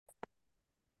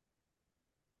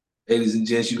Ladies and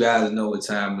gents, you guys know what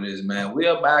time it is, man. We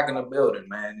are back in the building,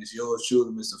 man. It's yours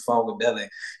truly, Mr. Funkadelic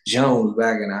Jones,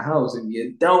 back in the house. If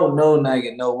you don't know, now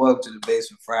you know. Welcome to the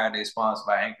Basement Friday, sponsored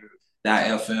by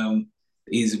Anchor.fm.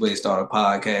 The easy way to start a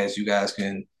podcast. You guys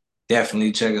can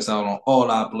definitely check us out on all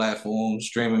our platforms,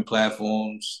 streaming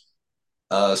platforms,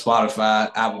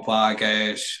 Spotify, Apple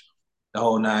Podcasts, the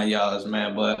whole nine yards,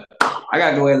 man. But I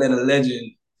got to go ahead and let a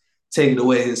legend take it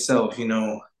away himself,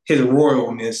 his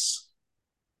royalness.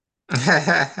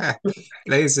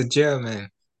 Ladies and gentlemen,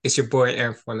 it's your boy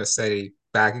Aaron Fornasetti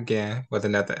back again with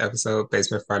another episode of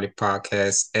Basement Friday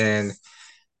Podcast. And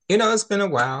it's been a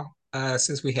while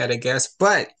since we had a guest,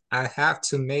 but I have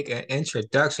to make an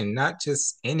introduction, not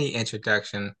just any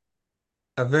introduction,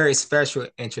 a very special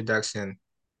introduction.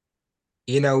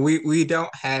 We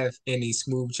don't have any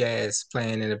smooth jazz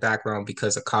playing in the background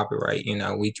because of copyright.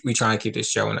 We try and keep this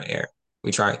show on the air.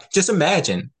 We try. Just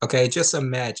imagine, okay? Just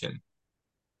imagine.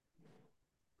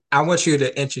 I want you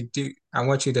to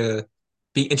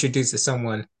be introduced to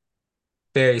someone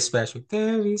very special.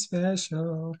 Very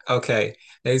special. Okay,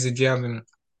 ladies and gentlemen,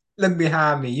 look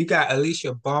behind me. You got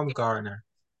Alicia Baumgartner.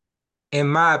 In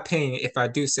my opinion, if I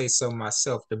do say so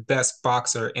myself, the best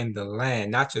boxer in the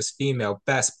land, not just female,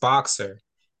 best boxer.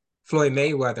 Floyd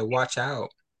Mayweather, watch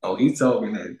out. Oh, he's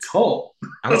talking that talk.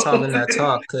 I'm talking that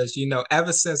talk because,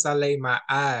 ever since I laid my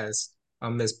eyes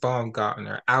on Miss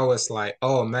Baumgartner, I was like,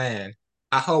 oh man,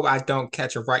 I hope I don't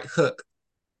catch a right hook.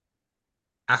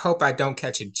 I hope I don't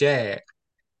catch a jab,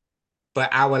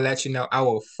 but I will let you know I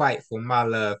will fight for my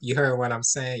love. You heard what I'm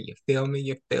saying? You feel me?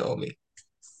 You feel me?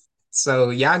 So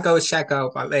y'all go check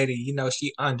out my lady.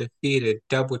 She undefeated,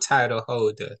 double title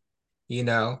holder. You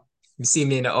know, you see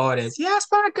me in the audience. Yes,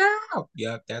 my girl.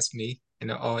 Yep, that's me in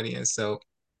the audience. So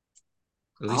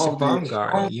I Alicia don't think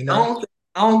Baumgartner,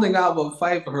 I don't think I would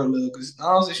fight for her look. Cause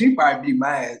honestly, she probably beat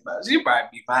my ass, but she probably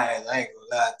beat my ass. I ain't gonna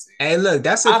lie to you. Hey, look,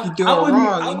 that's if you do it I wouldn't.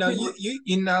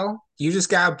 wrong. You just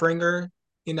gotta bring her,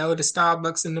 to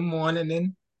Starbucks in the morning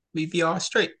and we be all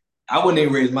straight. I wouldn't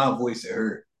even raise my voice at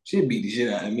her. She'd beat the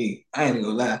shit out of me. I ain't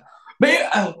gonna lie. Baby,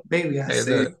 I Hey,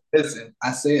 said, look. listen,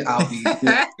 I said I'll be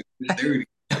 30.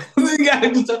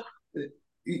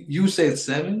 You said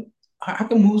seven? I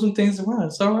can move some things around.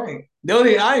 It's all right. The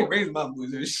only I ain't raising my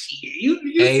voice. Shit, you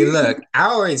Hey, see, look, I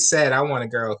always said I want a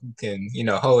girl who can,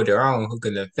 hold her own, who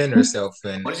can defend herself.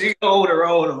 And but she hold her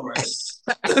own, all right. She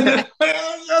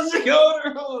hold her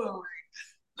own, all right.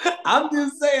 I'm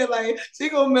just saying, like, she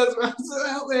gonna mess around. So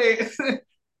that way,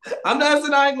 I'm not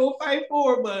saying I ain't gonna fight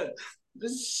for her, but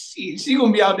she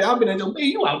gonna be out there. I'll be like, hey,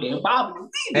 you out there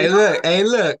bobbing and weaving. hey,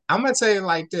 look, I'm gonna tell you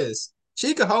like this.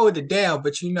 She could hold it down,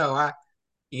 but I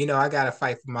gotta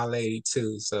fight for my lady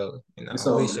too. So, It's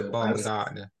all Alicia good.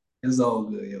 Baumgartner, It's all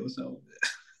good, yo. It's all good.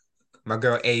 my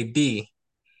girl AB,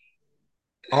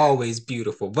 always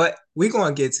beautiful. But we're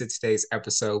gonna get to today's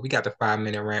episode. We got the 5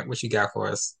 minute rant. What you got for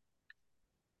us?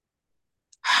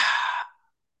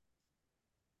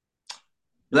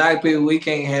 Black people, we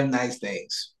can't have nice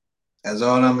things. That's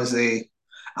all I'm gonna say.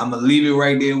 I'm gonna leave it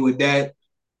right there with that.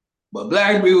 But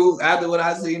black people, after what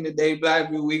I seen today, black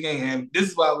people, we can't have.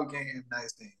 This is why we can't have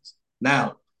nice things.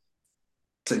 Now,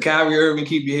 to Kyrie Irving,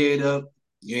 keep your head up.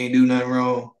 You ain't do nothing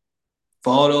wrong.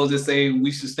 For all those that say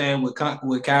we should stand with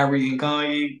Kyrie and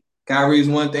Kanye, Kyrie's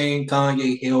one thing,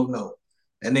 Kanye, hell no.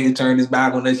 That nigga turned his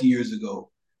back on us years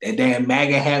ago. That damn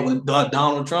MAGA hat with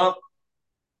Donald Trump,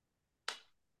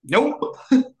 nope.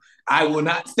 I will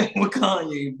not stand with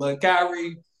Kanye, but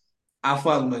Kyrie, I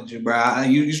fuck with you, bro.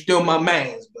 You still my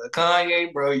man's, but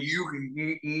Kanye, bro,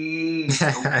 you can,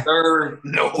 no sir,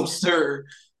 no sir,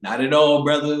 not at all,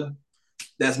 brother.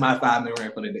 That's my 5 minute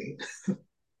rant for the day.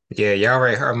 Yeah, y'all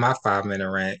already heard my 5 minute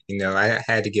rant. I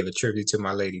had to give a tribute to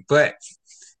my lady, but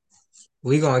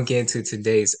we're gonna get into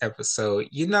today's episode.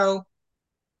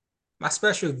 My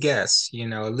special guest,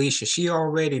 Alicia, she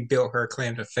already built her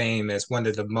claim to fame as one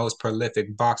of the most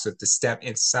prolific boxers to step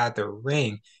inside the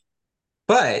ring.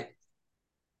 But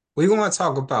we're gonna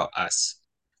talk about us.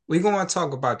 We're gonna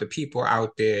talk about the people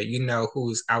out there,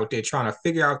 who's out there trying to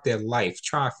figure out their life,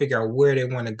 trying to figure out where they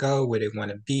want to go, where they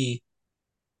want to be.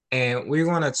 And we're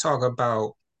gonna talk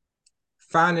about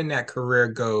finding that career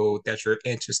goal that you're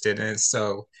interested in.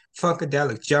 So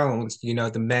Funkadelic Jones,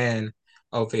 the man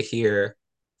over here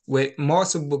with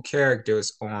multiple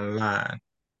characters online.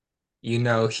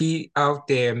 He out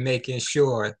there making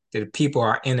sure that people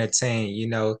are entertained,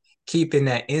 keeping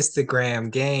that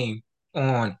Instagram game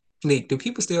on fleek. Do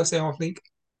people still say on fleek?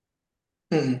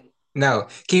 Mm-mm. No,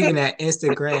 keeping that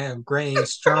Instagram grain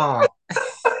strong.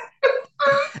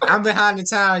 I'm behind the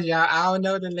times, y'all. I don't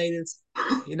know the latest,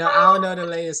 I don't know the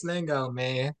latest lingo,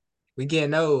 man. We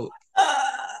getting old.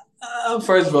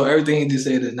 First of all, everything he just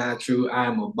said is not true. I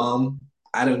am a bum.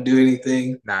 I don't do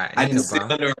anything. Nah, I you ain't a just sit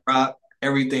bum. under a rock,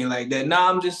 everything like that. Nah,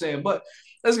 I'm just saying, but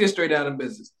let's get straight out of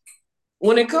business.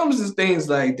 When it comes to things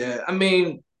like that, I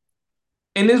mean,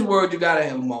 in this world, you gotta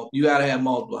have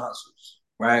multiple hustles,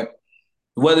 right?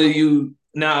 Whether you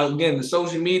now again the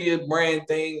social media brand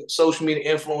thing, social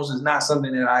media influence is not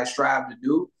something that I strive to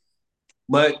do.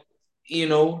 But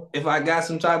if I got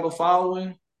some type of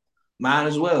following, might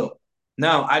as well.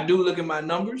 Now I do look at my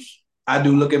numbers. I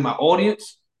do look at my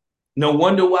audience. No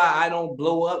wonder why I don't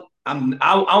blow up. I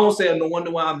won't say no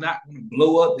wonder why I'm not going to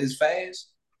blow up as fast.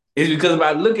 It's because if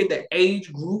I look at the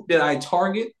age group that I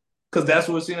target, because that's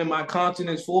what's in my content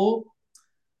is for,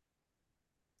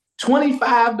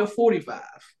 25 to 45.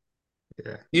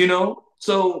 Yeah.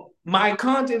 So my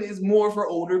content is more for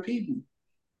older people.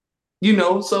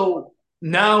 So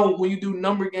now when you do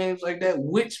number games like that,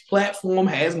 which platform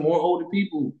has more older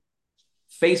people?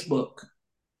 Facebook.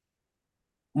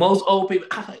 Most old people.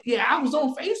 Yeah, I was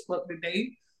on Facebook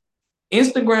today.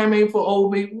 Instagram ain't for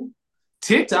old people.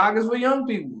 TikTok is for young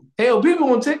people. Hell,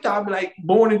 people on TikTok be like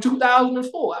born in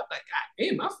 2004. I'm like, God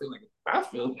damn, I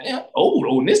feel old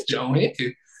on this joint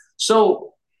here.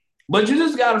 So, but you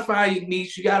just gotta find your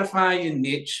niche. You gotta find your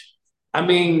niche. I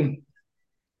mean,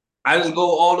 I just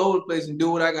go all over the place and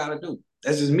do what I gotta do.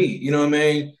 That's just me. You know what I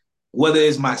mean? Whether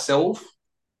it's myself,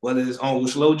 whether it's Uncle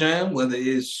Slow Jam, whether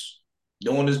it's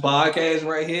doing this podcast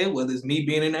right here, whether it's me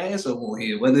being an asshole on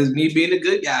here, whether it's me being a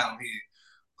good guy on here.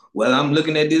 Well, I'm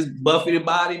looking at this Buffy the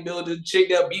bodybuilder chick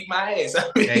that beat my ass.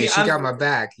 I Hey, mean, she got my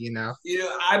back.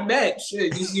 I bet.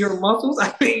 Shit, you see her muscles?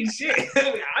 I mean, shit.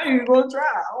 I ain't even gonna try.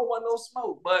 I don't want no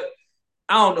smoke. But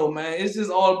I don't know, man. It's just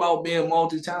all about being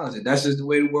multi-talented. That's just the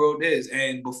way the world is.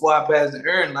 And before I pass the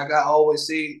Aaron, like I always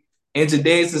say, in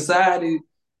today's society,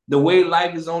 the way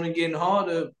life is only getting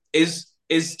harder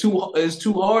it's too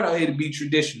hard out here to be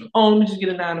traditional. Oh, let me just get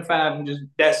a 9 to 5 and just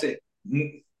that's it.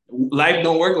 Life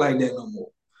don't work like that no more.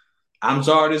 I'm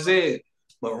sorry to say it,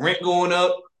 but rent going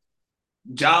up,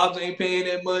 jobs ain't paying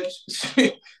that much.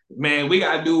 Man, we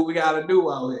gotta do what we gotta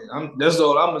do out here. That's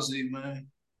all I'm gonna say, man.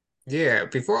 Yeah,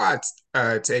 before I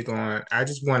take on, I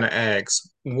just want to ask,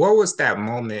 what was that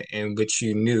moment in which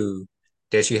you knew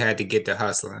that you had to get to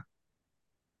hustling?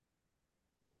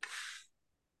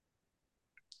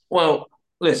 Well,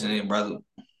 listen, here, brother.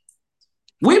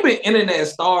 We've been internet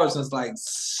stars since like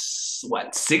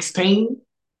what 16.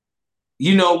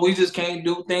 We just can't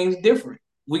do things different.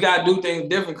 We gotta do things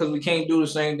different because we can't do the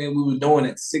same thing we were doing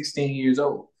at 16 years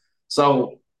old.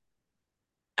 So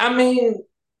I mean,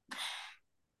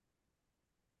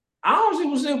 I honestly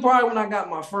was still probably when I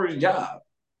got my first job.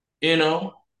 You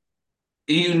know,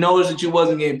 you notice that you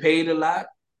wasn't getting paid a lot.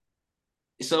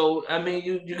 So I mean,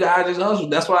 you gotta just hustle.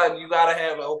 That's why you gotta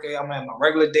have okay. I'm at my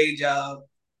regular day job.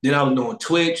 Then I was doing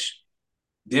Twitch.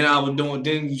 Then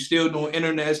you still doing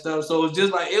internet stuff. So it's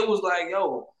just like it was like,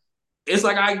 yo, it's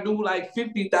like I do like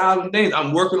 50,000 things.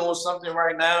 I'm working on something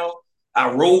right now.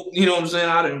 I wrote, you know what I'm saying?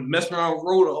 I didn't mess around,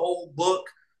 wrote a whole book.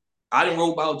 I didn't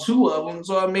wrote about two of them.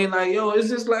 So I mean, like, yo, it's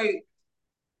just like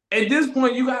at this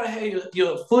point, you gotta have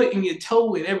your foot and your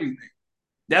toe in everything.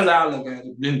 That's how I look at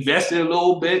it. Invested a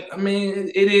little bit. I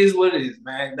mean, it is what it is,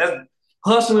 man. That's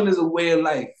hustling is a way of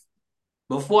life.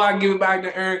 Before I give it back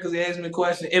to Aaron, because he asked me a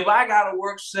question, if I gotta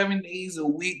work 7 days a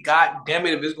week, god damn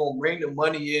it, if it's gonna bring the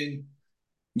money in,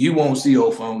 you won't see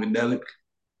old Funkadelic.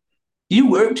 You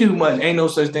work too much. Ain't no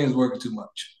such thing as working too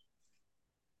much.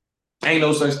 Ain't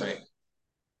no such thing.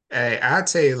 Hey, I'll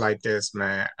tell you like this,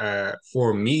 man.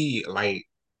 For me, like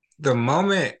the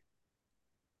moment,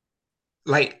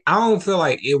 like I don't feel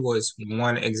like it was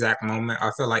one exact moment.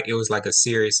 I feel like it was like a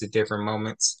series of different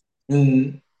moments.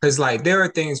 Mm-hmm. Because like there are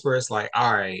things where it's like,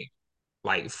 all right,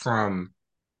 like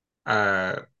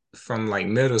uh from like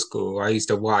middle school, I used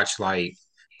to watch like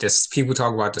just people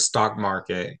talk about the stock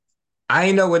market. I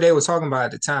didn't know what they were talking about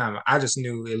at the time. I just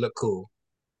knew it looked cool.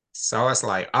 So it's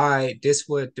like, all right, this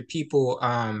what the people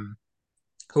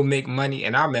who make money.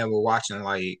 And I remember watching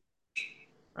like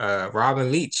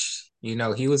Robin Leach.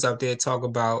 He was up there talking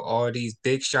about all these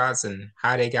big shots and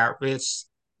how they got rich.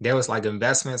 There was like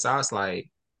investments. I was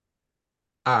like,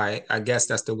 all right, I guess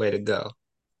that's the way to go.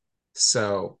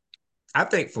 So I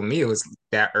think for me, it was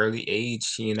that early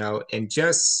age, and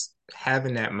just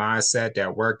having that mindset,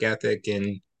 that work ethic,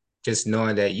 and just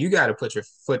knowing that you got to put your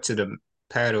foot to the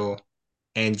pedal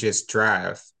and just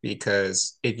drive.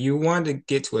 Because if you want to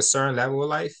get to a certain level of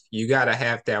life, you got to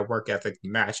have that work ethic to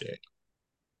match it.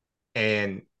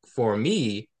 And for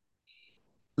me,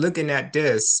 looking at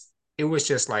this, it was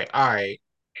just like, all right,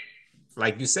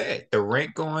 like you said, the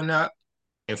rent going up,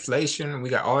 inflation, we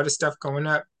got all this stuff going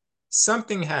up.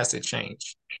 something has to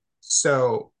change.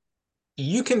 So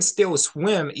you can still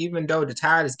swim even though the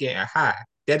tide is getting high.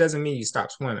 That doesn't mean you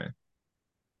stop swimming.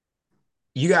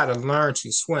 You got to learn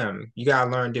to swim. You got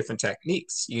to learn different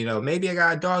techniques. Maybe I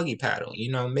got a doggy paddle.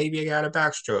 Maybe I got a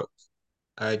backstroke.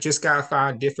 Just got to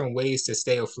find different ways to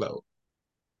stay afloat.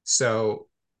 So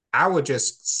I would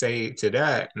just say to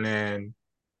that, man,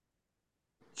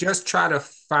 just try to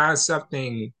find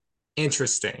something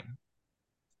interesting.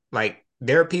 Like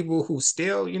there are people who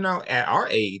still, at our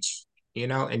age,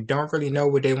 and don't really know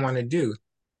what they want to do.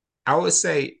 I would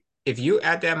say if you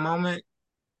at that moment,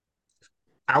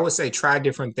 I would say try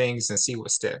different things and see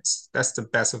what sticks. That's the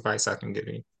best advice I can give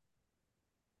you.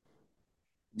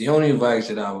 The only advice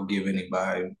that I would give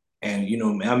anybody, and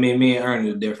I mean, me and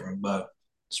Ernie are different, but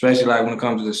especially like when it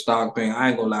comes to the stock thing, I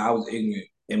ain't gonna lie, I was ignorant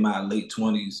in my late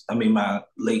 20s. I mean, my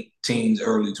late teens,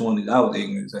 early 20s. I was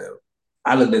ignorant as hell.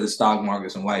 I looked at the stock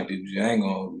market, some white people shit. I ain't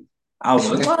gonna. I was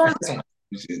like, what?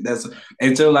 That's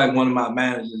until like one of my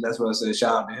managers. That's what I said.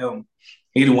 Shout out to him.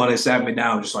 He the one that sat me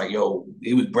down, just like, yo,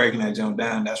 he was breaking that jump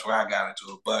down. That's where I got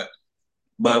into it.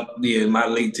 But yeah, in my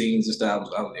late teens and stuff,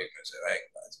 I was ignorant. So I ain't,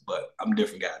 but I'm a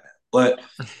different guy now. But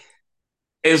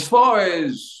as far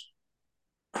as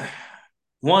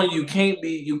one, you can't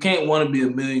want to be a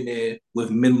millionaire with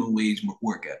minimum wage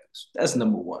work ethics. That's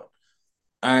number one.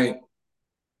 All right.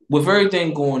 With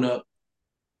everything going up,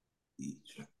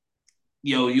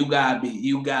 you gotta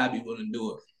be willing to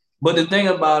do it. But the thing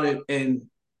about it, and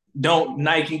don't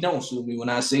sue me when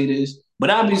I say this, but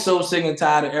I'd be so sick and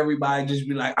tired of everybody just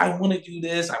be like, I want to do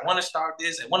this, I want to start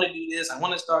this, I want to do this, I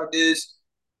want to start this.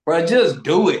 Bro, just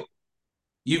do it.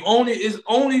 It's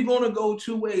only gonna go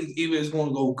two ways. Either it's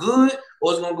gonna go good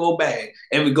or it's gonna go bad.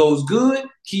 If it goes good,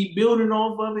 keep building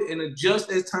off of it and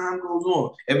adjust as time goes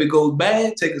on. If it goes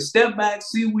bad, take a step back,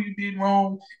 see what you did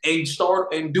wrong, and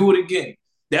start and do it again.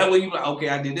 That way you're like, okay,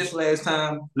 I did this last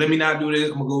time. Let me not do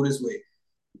this. I'm gonna go this way.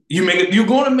 You're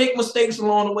going to make mistakes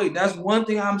along the way. That's one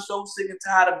thing I'm so sick and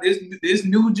tired of this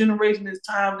new generation, this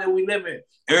time that we live in.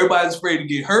 Everybody's afraid to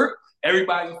get hurt.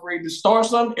 Everybody's afraid to start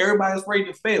something. Everybody's afraid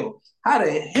to fail. How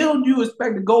the hell do you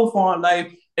expect to go far in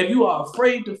life if you are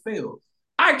afraid to fail?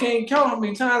 I can't count how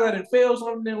many times I done failed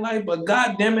something in life, but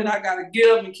God damn it, I gotta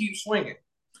get up and keep swinging.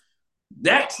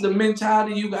 That's the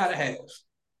mentality you gotta have.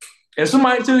 If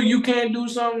somebody tell you can't do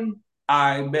something,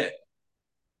 I bet.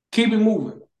 Keep it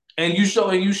moving. And you show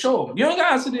them. You don't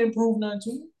gotta sit there and prove nothing to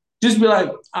them. Just be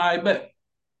like, I bet.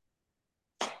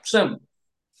 Simple.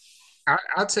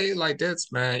 I'll tell you like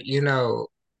this, man.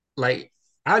 Like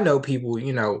I know people,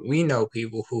 we know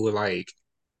people who like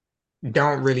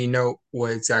don't really know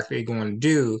what exactly they're going to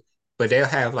do, but they'll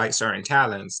have like certain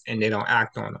talents and they don't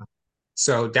act on them.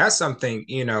 So that's something,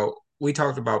 we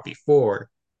talked about before.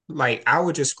 Like I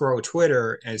would just scroll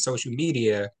Twitter and social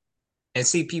media and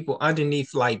see people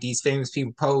underneath like these famous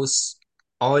people posts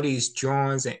all these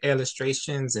drawings and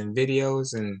illustrations and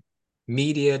videos and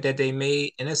media that they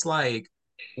made. And it's like,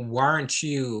 why aren't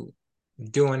you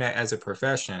doing that as a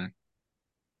profession?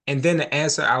 And then the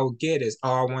answer I would get is,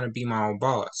 oh, I want to be my own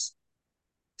boss.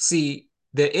 See,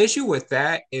 the issue with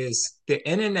that is the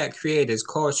internet created this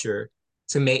culture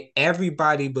to make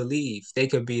everybody believe they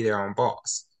could be their own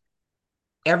boss.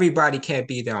 Everybody can't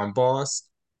be their own boss.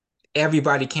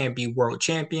 Everybody can't be world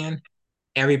champion.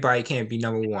 Everybody can't be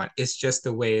number one. It's just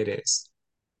the way it is.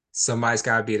 Somebody's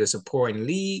got to be the supporting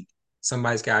lead.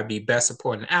 Somebody's got to be best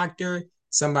supporting actor.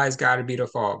 Somebody's got to be the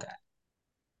fall guy.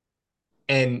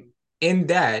 And in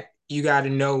that, you got to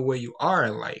know where you are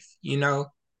in life.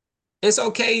 It's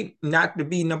okay not to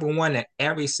be number one at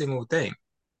every single thing.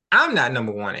 I'm not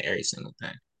number one at every single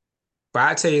thing. But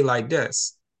I tell you like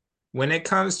this, when it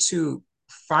comes to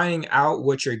finding out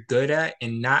what you're good at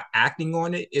and not acting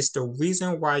on it, it's the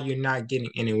reason why you're not getting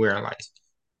anywhere in life.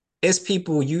 It's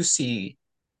people you see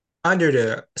under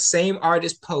the same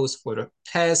artist post for the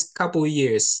past couple of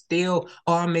years, still,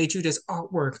 oh, I made you this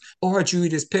artwork or I drew you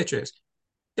this pictures.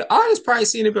 The artist probably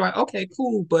seen it be like, okay,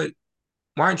 cool, but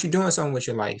why aren't you doing something with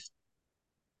your life?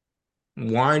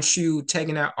 Why aren't you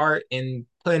taking that art and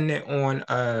putting it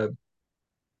on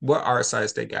what art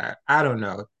sites they got? I don't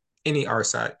know. Any art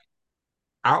site.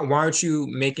 Why aren't you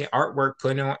making artwork,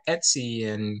 putting it on Etsy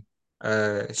and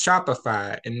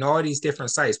Shopify and all these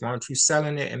different sites? Why aren't you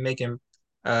selling it and making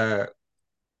uh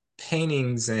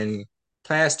paintings and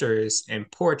plasters and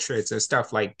portraits and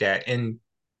stuff like that? And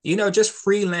just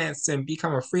freelance and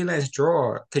become a freelance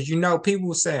drawer because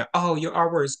people saying, "Oh, your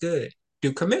artwork is good."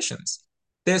 Do commissions.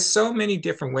 There's so many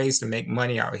different ways to make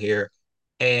money out here,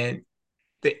 and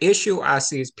the issue I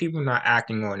see is people not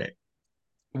acting on it.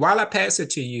 While I pass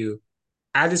it to you,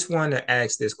 I just want to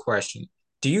ask this question.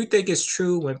 Do you think it's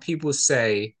true when people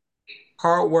say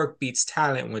hard work beats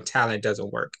talent when talent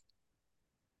doesn't work?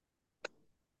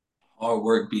 Hard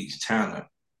work beats talent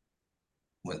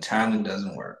when talent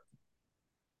doesn't work.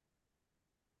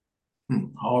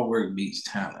 Hard work beats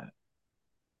talent.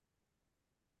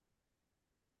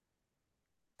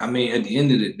 I mean, at the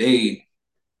end of the day,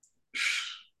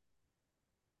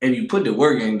 if you put the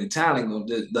work in, the talent gonna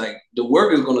just like the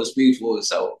work is gonna speak for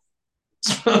itself.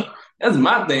 That's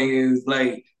my thing. Is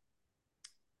like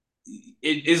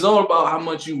it's all about how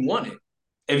much you want it.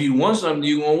 If you want something,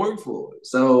 you're gonna work for it.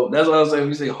 So that's why I was saying,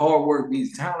 we say hard work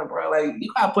beats talent, bro. Like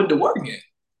you gotta put the work in.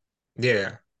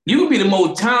 Yeah. You can be the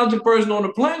most talented person on the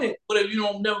planet, but if you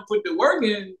don't never put the work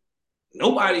in,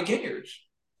 nobody cares.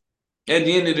 At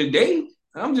the end of the day,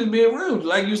 I'm just being real.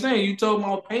 Like you saying, you told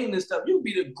about painting and stuff. You'll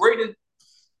be the greatest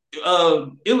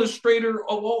illustrator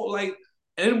of all. Like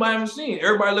anybody ever seen.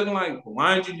 Everybody looking like,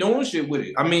 why aren't you doing shit with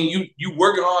it? I mean, you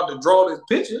working hard to draw this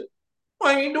picture.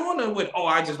 Why ain't doing that with? Oh,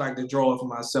 I just like to draw it for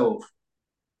myself.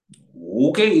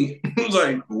 Okay, it's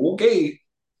like okay.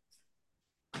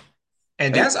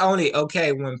 And Hey, that's only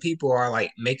okay when people are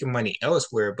like making money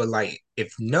elsewhere. But like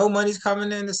if no money's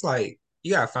coming in, it's like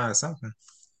you gotta find something.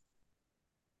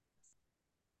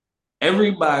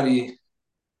 everybody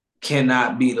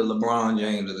cannot be the LeBron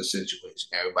James of the situation.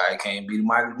 Everybody can't be the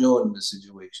Michael Jordan of the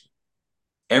situation.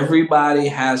 Everybody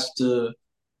has to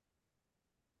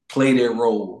play their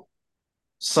role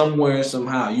somewhere,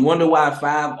 somehow. You wonder why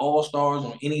 5 All-Stars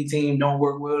on any team don't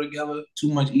work well together?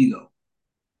 Too much ego.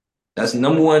 That's the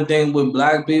number one thing with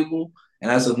black people,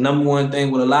 and that's the number one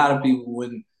thing with a lot of people.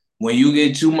 When you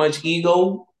get too much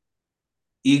ego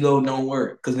don't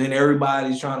work. Cause then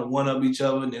everybody's trying to one up each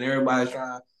other, and then everybody's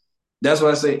trying. That's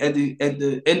why I say at the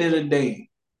end of the day,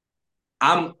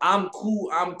 I'm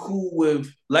cool. I'm cool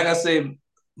with, like I said,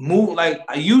 move like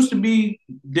I used to be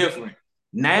different.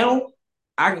 Now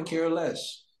I can care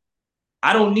less.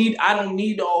 I don't need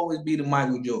to always be the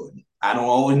Michael Jordan. I don't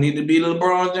always need to be the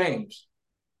LeBron James.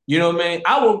 You know what I mean?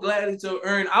 I will gladly to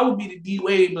earn. I would be the D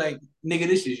Wade, like nigga.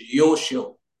 This is your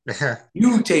show.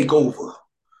 You take over.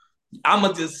 I'm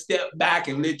gonna just step back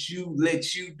and let you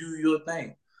do your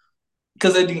thing.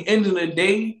 Because at the end of the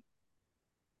day,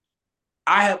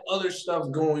 I have other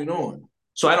stuff going on,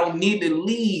 so I don't need to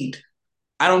lead.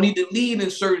 I don't need to lead in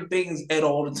certain things at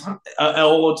all the time. At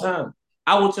all time,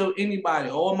 I will tell anybody,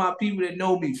 all my people that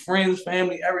know me, friends,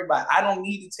 family, everybody. I don't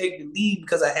need to take the lead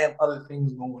because I have other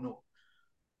things going on.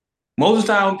 Most of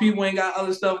the time, when people ain't got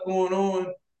other stuff going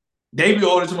on, they be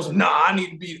always saying, "Nah, I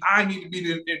need to be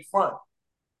in front."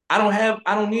 I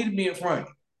don't need to be in front.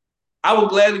 I would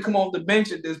gladly come off the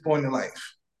bench at this point in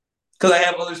life because I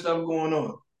have other stuff going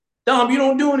on. Dom, you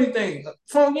don't do anything.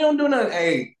 Funk, you don't do nothing.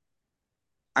 Hey,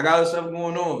 I got other stuff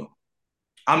going on.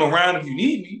 I'm around if you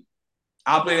need me.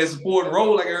 I'll play that supporting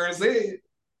role, like Aaron said.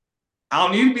 I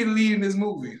don't need to be the lead in this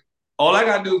movie. All I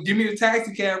gotta do is give me the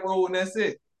taxi cab role, and that's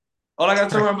it. All I gotta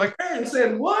turn around and be like, Aaron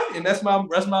said what? And that's my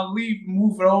lead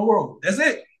move for the whole role. That's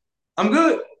it. I'm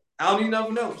good. I don't need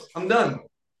nothing else. I'm done.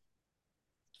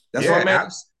 That's where Yeah, I'm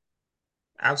at.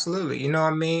 absolutely. You know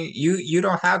what I mean? You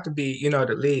don't have to be,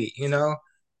 the lead,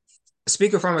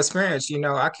 Speaking from experience,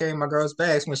 I carry my girl's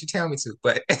bags when she tell me to,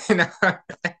 but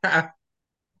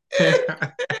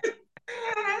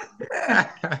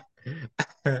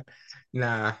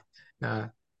nah, nah.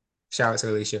 Shout out to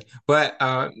Alicia. But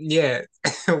yeah,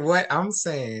 what I'm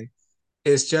saying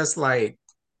is just like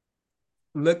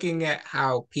looking at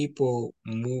how people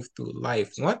move through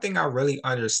life. One thing I really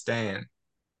understand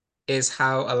is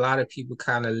how a lot of people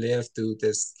kind of live through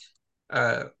this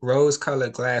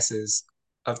rose-colored glasses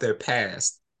of their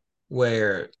past,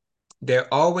 where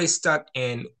they're always stuck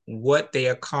in what they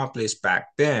accomplished back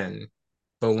then.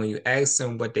 But when you ask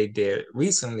them what they did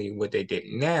recently, what they did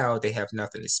now, they have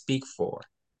nothing to speak for.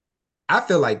 I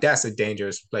feel like that's a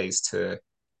dangerous place to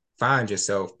find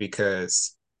yourself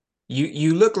because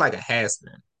you look like a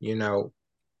has-been. You know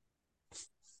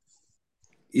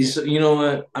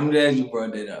what? I'm glad you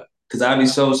brought that up because I be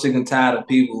so sick and tired of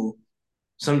people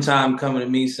sometimes coming to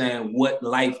me saying what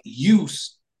life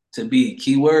used to be.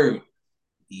 Keyword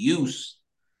use.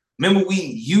 Remember we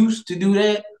used to do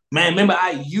that? Man, remember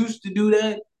I used to do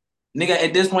that? Nigga,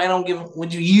 at this point, I don't give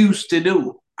what you used to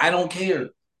do. I don't care.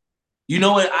 You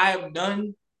know what I have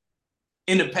done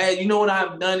in the past? You know what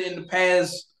I've done in the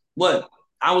past, what?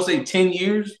 I would say 10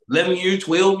 years, 11 years,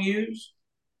 12 years.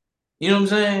 You know what I'm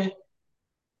saying?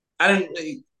 I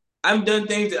didn't I've done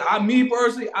things that me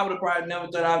personally, I would have probably never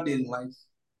thought I did in life.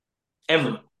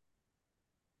 Ever.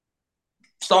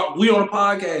 We on a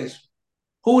podcast.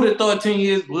 Who would have thought 10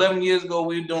 years, 11 years ago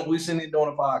we sitting there doing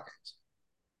a podcast?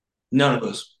 None of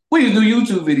us. We used to do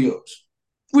YouTube videos.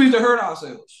 We used to hurt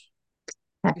ourselves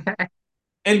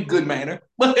in good manner,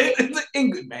 but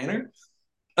in good manner.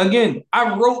 Again,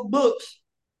 I wrote books.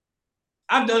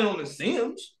 I've done it on The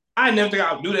Sims. I never think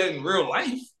I'll do that in real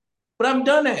life, but I've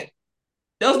done that.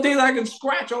 Those things I can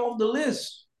scratch off the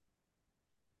list.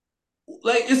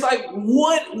 Like it's like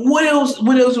what else?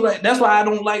 What else? That's why I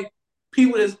don't like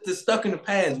people that's stuck in the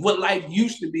past. What life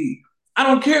used to be. I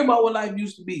don't care about what life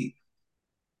used to be.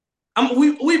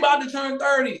 We about to turn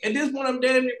 30. At this point, I'm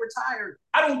damn near retired.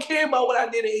 I don't care about what I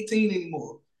did at 18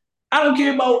 anymore. I don't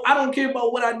care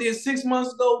about what I did 6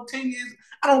 months ago, 10 years.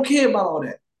 I don't care about all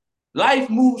that. Life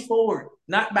moves forward,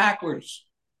 not backwards.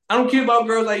 I don't care about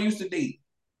girls I used to date.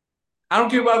 I don't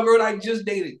care about girls I just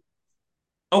dated.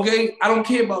 Okay? I don't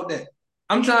care about that.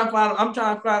 I'm trying to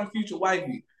find a future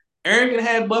wifey. Aaron can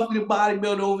have Buffy the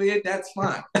bodybuilder over here. That's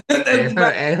fine. Hey, that's,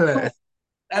 look, hey, look.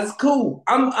 that's cool.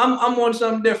 I'm on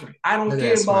something different. I don't Look at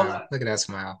that care about smile. Look at that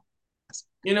smile.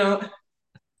 you know.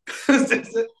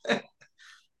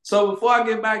 So before I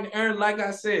get back to Aaron, like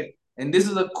I said, and this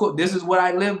is what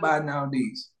I live by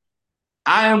nowadays.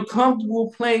 I am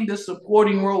comfortable playing the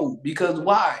supporting role because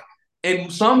why? In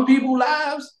some people's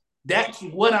lives, that's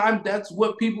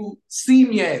what people see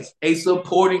me as, a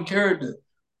supporting character.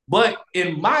 But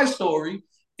in my story,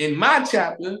 in my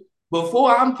chapter,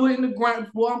 before I'm putting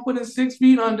 6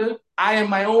 feet under, I am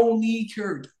my own lead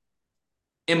character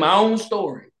in my own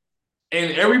story.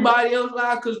 And everybody else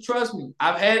lies, because trust me,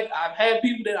 I've had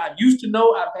people that I used to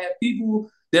know. I've had people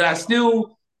that I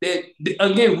still that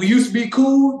again we used to be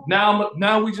cool.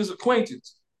 Now we just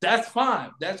acquaintance. That's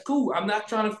fine. That's cool. I'm not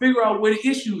trying to figure out where the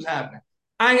issues happen.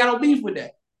 I ain't got no beef with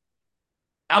that.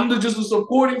 I'm just a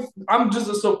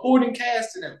supporting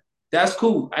cast to them. That's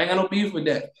cool. I ain't got no beef with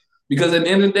that. Because at the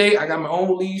end of the day, I got my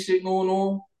own lead shit going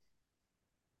on.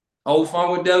 Old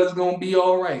Funkadelic is gonna be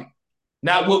all right.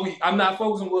 I'm not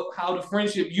focusing on how the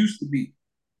friendship used to be.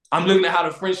 I'm looking at how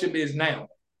the friendship is now.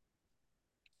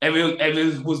 If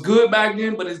it was good back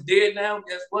then, but it's dead now,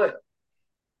 guess what?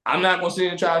 I'm not gonna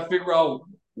sit and try to figure out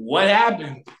what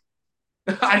happened.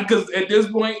 Because at this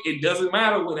point, it doesn't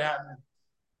matter what happened.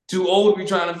 Too old to be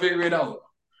trying to figure it out.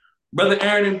 Brother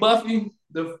Aaron and Buffy,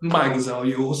 the mic is all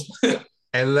yours.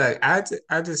 And look, I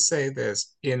just say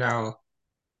this, when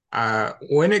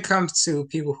it comes to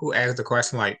people who ask the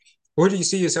question like, where do you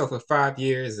see yourself in 5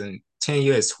 years and 10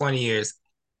 years, 20 years?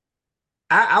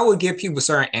 I would give people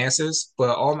certain answers,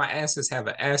 but all my answers have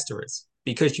an asterisk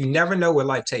because you never know where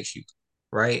life takes you,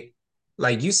 right?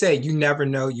 Like you said, you never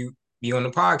know you be on the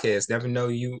podcast, never know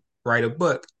you write a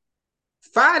book.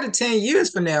 5 to 10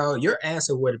 years from now, your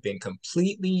answer would have been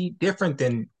completely different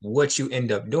than what you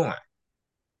end up doing.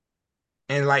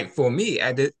 And like for me,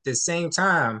 at the same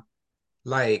time,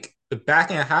 like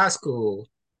back in high school,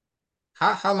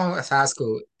 how long was high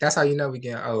school? That's how you know we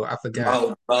getting old. I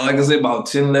forgot. Like I said, about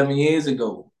 10, 11 years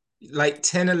ago. Like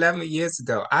 10, 11 years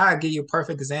ago. I'll give you a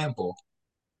perfect example.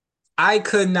 I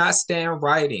could not stand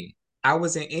writing. I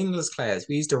was in English class.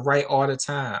 We used to write all the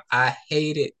time. I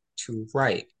hated to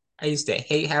write. I used to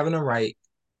hate having to write,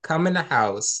 come in the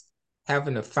house,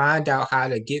 having to find out how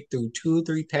to get through 2 or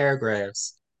 3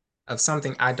 paragraphs of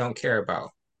something I don't care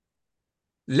about.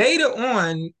 Later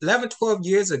on, 11, 12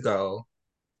 years ago,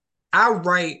 I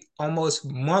write almost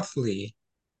monthly.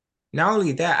 Not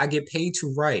only that, I get paid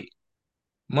to write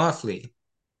monthly.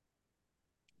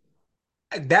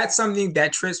 That's something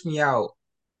that trips me out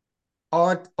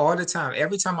all the time.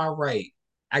 Every time I write,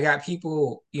 I got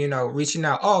people, reaching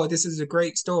out, oh, this is a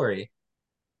great story,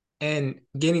 and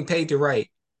getting paid to write.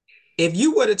 If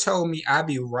you would have told me I'd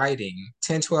be writing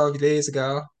 10, 12 days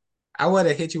ago, I would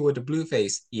have hit you with the blue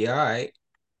face. Yeah, all right.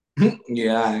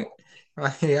 Yeah,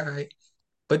 Yeah, all right.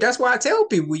 But that's why I tell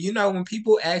people, when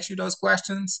people ask you those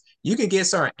questions, you can get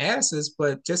certain answers,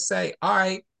 but just say, all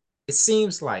right, it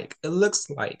seems like, it looks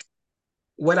like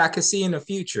what I could see in the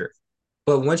future.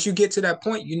 But once you get to that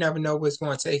point, you never know where it's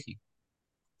going to take you.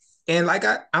 And like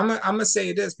I'm gonna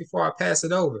say this before I pass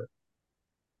it over.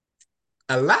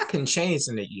 A lot can change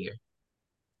in a year.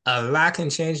 A lot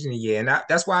can change in a year, and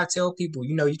that's why I tell people,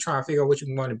 you try to figure out what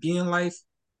you want to be in life.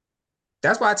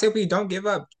 That's why I tell people, don't give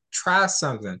up. Try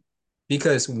something,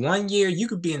 because one year you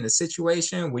could be in a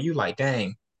situation where you like,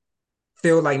 dang,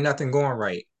 feel like nothing going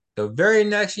right. The very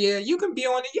next year, you can be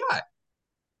on a yacht.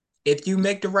 If you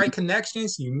make the right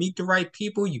connections, you meet the right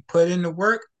people, you put in the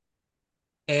work,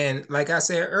 and like I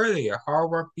said earlier, hard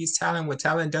work beats talent when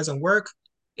talent doesn't work.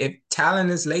 If talent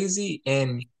is lazy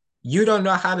and you don't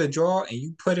know how to draw and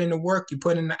you put in the work, you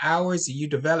put in the hours, and you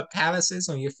develop calluses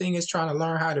on your fingers trying to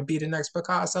learn how to be the next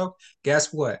Picasso,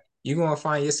 guess what? You're going to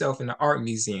find yourself in the art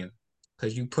museum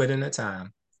because you put in the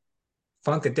time.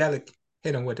 Funkadelic,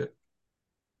 hit him with it.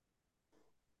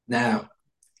 Now,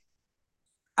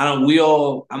 I don't. We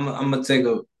all. I'm gonna take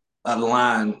a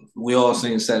line. We all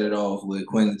seen set it off with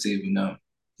Queen Latifah.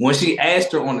 When she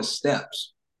asked her on the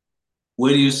steps,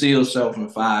 "Where do you see yourself in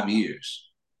 5 years?"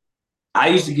 I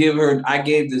used to give her. I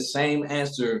gave the same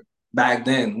answer back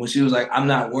then when she was like, "I'm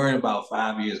not worrying about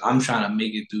 5 years. I'm trying to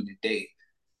make it through the day,"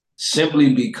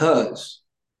 simply because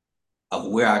of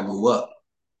where I grew up.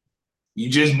 You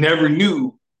just never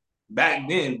knew back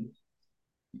then.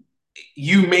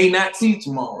 You may not see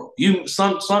tomorrow.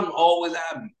 Something always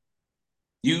happens.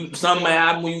 Something might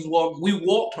happen when you walk. We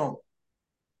walked home.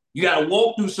 You gotta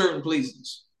walk through certain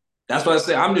places. That's why I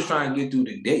say I'm just trying to get through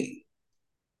the day.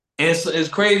 And it's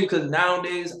crazy because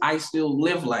nowadays I still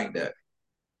live like that.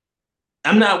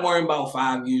 I'm not worrying about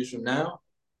 5 years from now.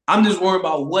 I'm just worried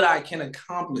about what I can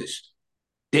accomplish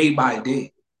day by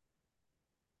day.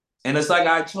 And it's like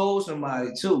I told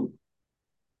somebody too.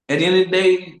 At the end of the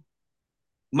day,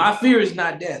 my fear is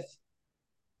not death.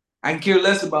 I can care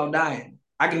less about dying.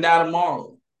 I can die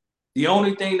tomorrow. The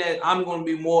only thing that I'm going to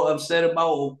be more upset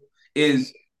about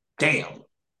is, damn,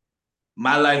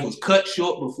 my life was cut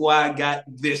short before I got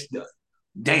this done.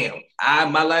 Damn,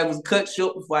 my life was cut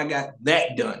short before I got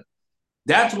that done.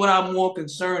 That's what I'm more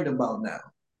concerned about now.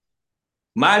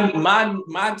 My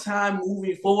time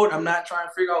moving forward, I'm not trying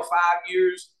to figure out 5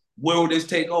 years, where will this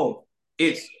take off?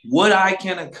 It's what I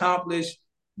can accomplish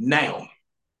now.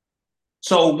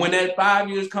 So when that 5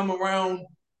 years come around,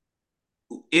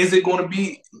 is it going to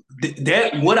be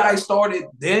that what I started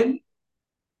then?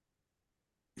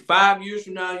 5 years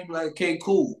from now, you be like, okay,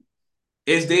 cool.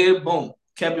 It's there, boom,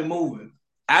 kept it moving.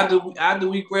 After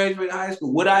we graduated high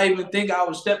school, would I even think I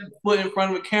would step foot in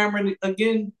front of a camera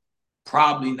again?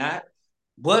 Probably not.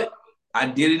 But I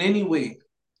did it anyway.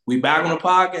 We back on the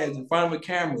podcast in front of a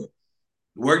camera,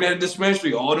 working at a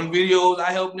dispensary, all them videos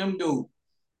I helped them do,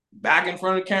 back in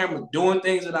front of the camera, doing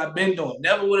things that I've been doing.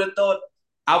 Never would have thought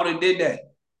I would have did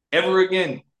that ever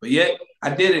again. But yet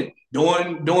I did it.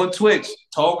 Doing Twitch,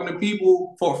 talking to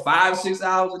people for 5-6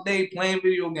 hours a day, playing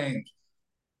video games.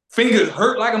 Fingers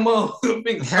hurt like a motherfucker.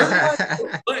 Fingers hurt like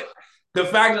a but the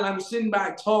fact that I'm sitting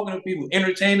back talking to people,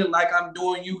 entertaining like I'm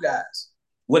doing you guys,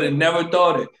 would have never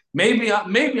thought it. Maybe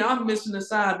I'm missing a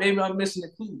sign. Maybe I'm missing a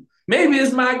clue. Maybe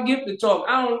it's my gift to talk.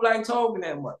 I don't like talking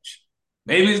that much.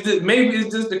 Maybe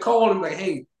it's just the call and like,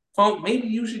 hey, Funk, maybe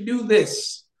you should do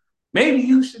this. Maybe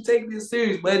you should take this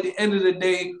serious. But at the end of the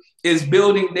day, it's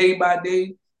building day by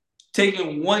day,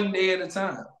 taking one day at a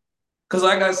time. Because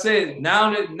like I said,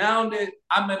 now that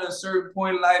I'm at a certain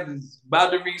point in life, is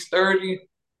about to reach 30,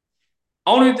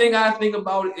 only thing I think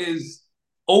about is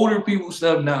older people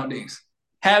stuff nowadays.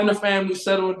 Having a family,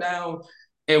 settle down,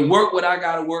 and work what I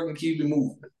gotta work and keep it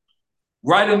moving.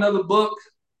 Write another book,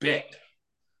 bet.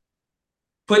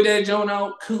 Put that joint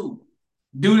out, cool.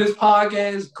 Do this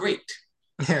podcast, great.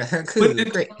 Cool,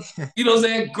 great. You know what I'm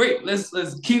saying? Great. Let's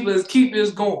keep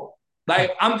this going.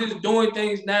 Like I'm just doing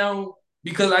things now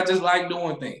because I just like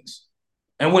doing things.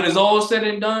 And when it's all said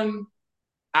and done,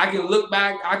 I can look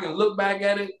back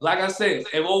at it. Like I said,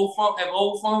 if old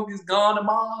funk is gone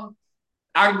tomorrow,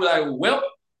 I can be like, well,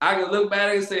 I can look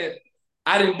back and say,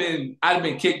 I'd have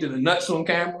been kicked in the nuts on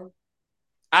camera.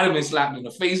 I'd have been slapped in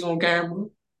the face on camera.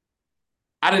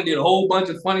 I done did a whole bunch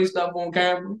of funny stuff on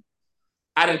camera.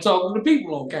 I didn't talk to the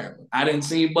people on camera. I didn't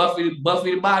see Buffy the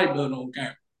bodybuilder on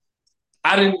camera.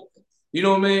 I didn't, you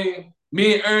know what I mean?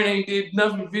 Me and Ern ain't did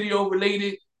nothing video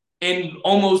related in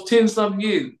almost 10 something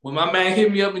years. When my man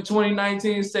hit me up in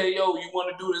 2019 and said, yo, you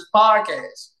want to do this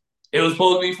podcast? It was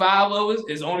supposed to be 5 of us.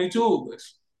 It's only 2 of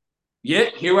us.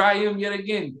 Yet, here I am yet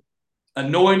again,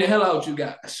 annoying the hell out you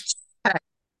guys.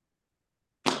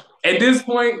 At this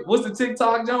point, what's the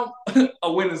TikTok jump?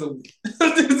 A win is a win.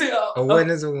 A win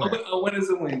is a win. A win is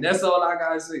a win. That's all I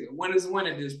gotta say. A win is a win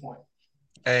at this point.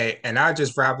 Hey, and I'll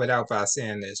just wrap it out by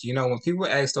saying this. You know, when people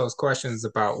ask those questions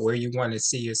about where you want to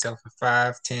see yourself in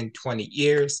 5, 10, 20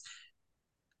 years,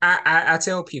 I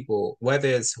tell people whether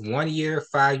it's 1 year,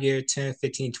 5 year, 10,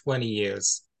 15, 20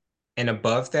 years, and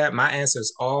above that, my answer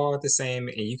is all the same,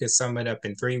 and you can sum it up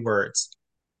in 3 words.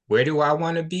 Where do I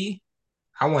want to be?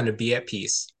 I want to be at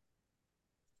peace.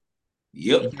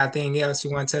 Yep. You got anything else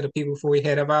you want to tell the people before we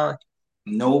head about?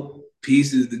 Nope.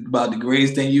 Peace is about the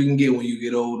greatest thing you can get when you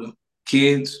get older.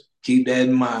 Kids, keep that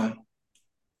in mind.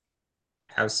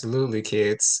 Absolutely,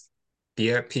 kids.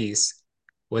 Be at peace.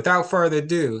 Without further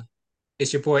ado,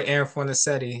 it's your boy Aaron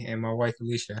Fornasetti and my wife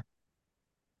Alicia.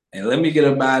 And let me get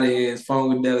up out of here as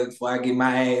Funkadelic before I get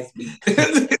my ass beat.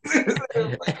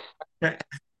 Hey,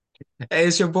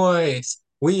 it's your boys.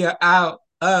 We are out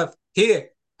of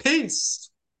here. Peace.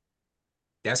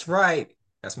 That's right.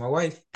 That's my wife.